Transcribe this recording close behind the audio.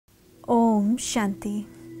ओम शांति।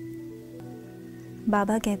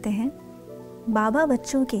 बाबा कहते हैं, बाबा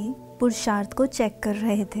बच्चों के पुरुषार्थ को चेक कर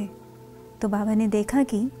रहे थे तो बाबा ने देखा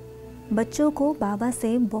कि बच्चों को बाबा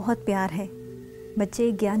से बहुत प्यार है।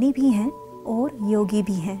 बच्चे ज्ञानी भी हैं और योगी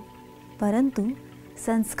भी हैं, परंतु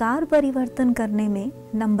संस्कार परिवर्तन करने में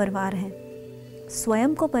नंबरवार हैं।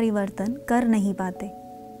 स्वयं को परिवर्तन कर नहीं पाते,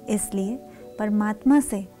 इसलिए परमात्मा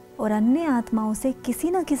से और अन्य आत्माओं से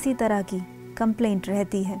किसी न किसी तरह की कंप्लेंट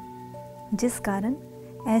रहती है, जिस कारण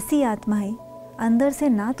ऐसी आत्माएं अंदर से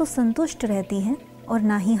ना तो संतुष्ट रहती हैं और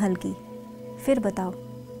ना ही हल्की। फिर बताओ,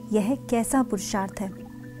 यह कैसा पुरुषार्थ है?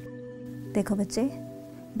 देखो बच्चे,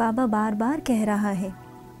 बाबा बार बार कह रहा है,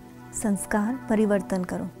 संस्कार परिवर्तन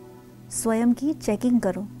करो, स्वयं की चेकिंग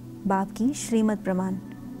करो, बाप की श्रीमत प्रमाण,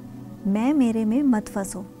 मैं मेरे में मत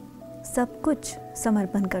फंसो, सब कुछ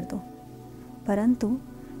समर्पण कर दो। परंतु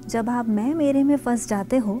जब आप मैं मेरे में फंस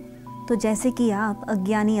जाते हो तो जैसे कि आप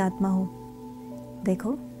अज्ञानी आत्मा हो।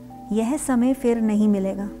 देखो, यह समय फिर नहीं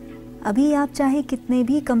मिलेगा। अभी आप चाहे कितने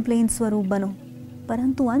भी कंप्लेंट स्वरूप बनो,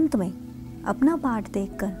 परंतु अंत में अपना पाठ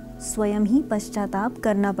देखकर स्वयं ही पश्चाताप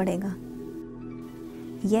करना पड़ेगा।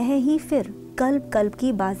 यह ही फिर कल्प कल्प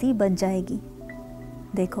की बाजी बच जाएगी।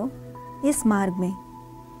 देखो, इस मार्ग में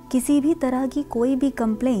किसी भी तरह की कोई भी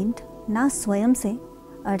कंप्लेंट ना स्वयं से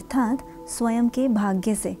अर्थात स्वयं के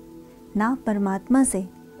भाग्य से, ना परमात्मा से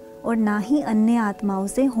और ना ही अन्य आत्माओं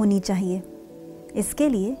से होनी चाहिए। इसके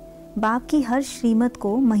लिए बाप की हर श्रीमत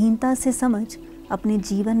को महीनता से समझ अपने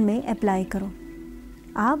जीवन में अप्लाई करो।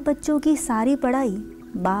 आप बच्चों की सारी पढ़ाई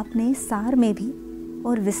बाप ने सार में भी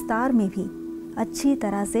और विस्तार में भी अच्छी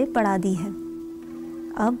तरह से पढ़ा दी है।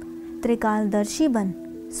 अब त्रिकालदर्शी बन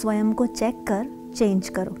स्वयं को चेक कर चेंज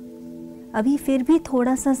करो। अभी फिर भी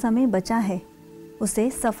थोड़ा सा समय बचा है, उसे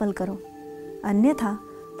सफल करो, अन्यथा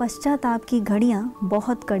पश्चाताप की घड़ियां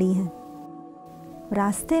बहुत कड़ी हैं।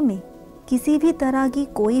 रास्ते में किसी भी तरह की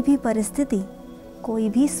कोई भी परिस्थिति, कोई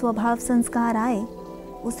भी स्वभाव संस्कार आए,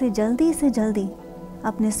 उसे जल्दी से जल्दी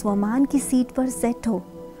अपने स्वमान की सीट पर सेट हो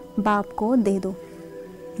बाप को दे दो।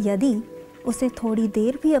 यदि उसे थोड़ी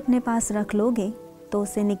देर भी अपने पास रख लोगे तो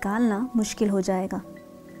उसे निकालना मुश्किल हो जाएगा।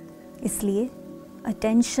 इसलिए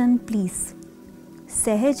अटेंशन प्लीज़,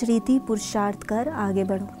 सहज रीति पुरुषार्थ कर आगे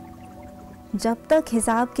बढ़ो। जब तक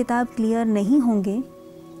हिसाब किताब क्लियर नहीं होंगे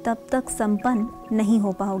तब तक संपन्न नहीं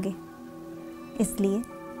हो पाओगे। इसलिए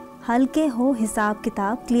हल्के हो हिसाब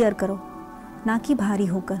किताब क्लियर करो, ना कि भारी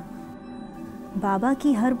होकर। बाबा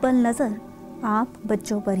की हर पल नज़र आप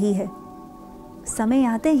बच्चों पर ही है। समय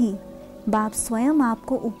आते ही बाप स्वयं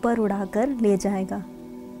आपको ऊपर उड़ाकर ले जाएगा।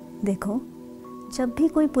 देखो, जब भी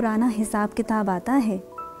कोई पुराना हिसाब किताब आता है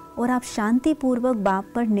और आप शांतिपूर्वक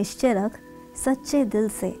बाप पर निश्चय रख सच्चे दिल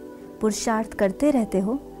से पुरुषार्थ करते रहते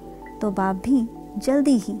हो, तो बाप भी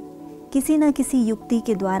जल्दी ही किसी न किसी युक्ति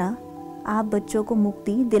के द्वारा आप बच्चों को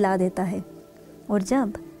मुक्ति दिला देता है। और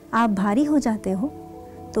जब आप भारी हो जाते हो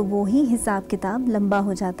तो वो ही हिसाब किताब लंबा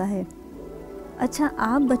हो जाता है। अच्छा,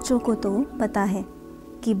 आप बच्चों को तो पता है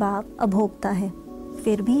कि बाप अभोक्ता है,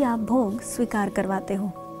 फिर भी आप भोग स्वीकार करवाते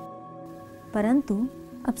हो। परंतु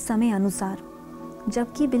अब समय अनुसार,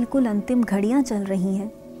 जबकि बिल्कुल अंतिम घड़ियां चल रही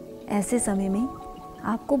हैं, ऐसे समय में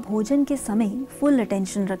आपको भोजन के समय फुल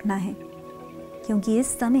अटेंशन रखना है, क्योंकि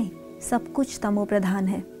इस समय सब कुछ तमो प्रधान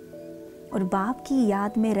है और बाप की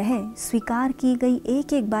याद में रह स्वीकार की गई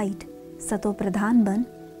एक एक बाइट सतो प्रधान बन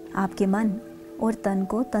आपके मन और तन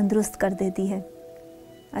को तंदुरुस्त कर देती है।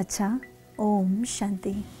 अच्छा, ओम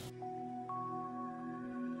शांति।